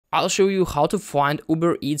I'll show you how to find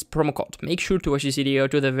Uber Eats promo code. Make sure to watch this video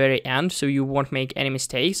to the very end so you won't make any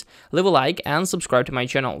mistakes. Leave a like and subscribe to my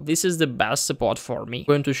channel. This is the best support for me. I'm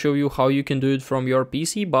going to show you how you can do it from your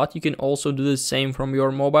PC, but you can also do the same from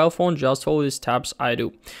your mobile phone. Just follow the steps I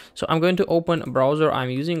do. So I'm going to open a browser I'm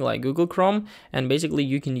using like Google Chrome, and basically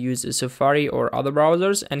you can use Safari or other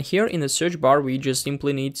browsers. And here in the search bar, we just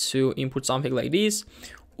simply need to input something like this: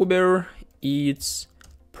 Uber Eats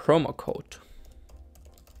promo code.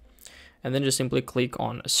 And then just simply click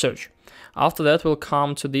on search. After that, we'll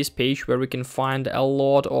come to this page where we can find a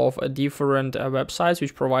lot of different websites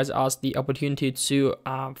which provides us the opportunity to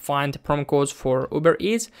find promo codes for Uber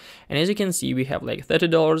Eats. And as you can see, we have like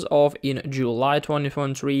 $30 off in July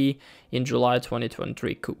 2023, in July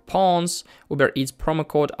 2023 coupons, Uber Eats promo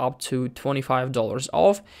code up to $25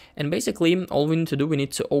 off. And basically all we need to do, we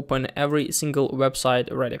need to open every single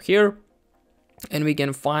website right up here. And we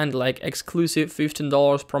can find like exclusive $15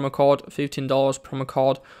 promo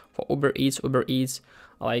code for Uber Eats,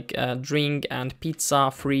 like drink and pizza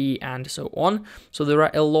free and so on. So there are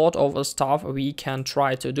a lot of stuff we can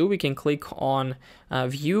try to do. We can click on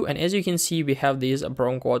view, and as you can see, we have this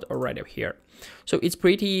promo code right up here. So it's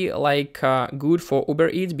pretty like good for Uber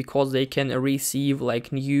Eats because they can receive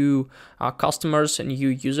like new customers and new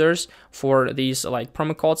users for these like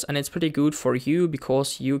promo codes, and it's pretty good for you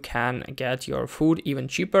because you can get your food even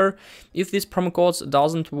cheaper. If these promo codes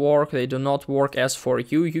doesn't work, they do not work as for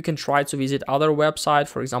you, you can try to visit other website,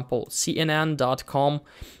 for example CNN.com,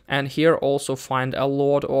 and here also find a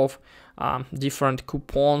lot of different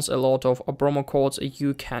coupons, a lot of promo codes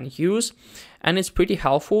you can use, and it's pretty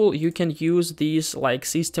helpful. You can use this like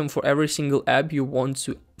system for every single app you want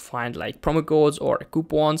to find like promo codes or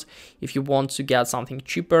coupons, if you want to get something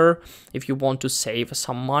cheaper, if you want to save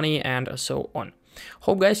some money, and so on.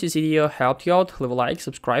 Hope guys this video helped you out. Leave a like,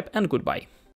 subscribe, and goodbye.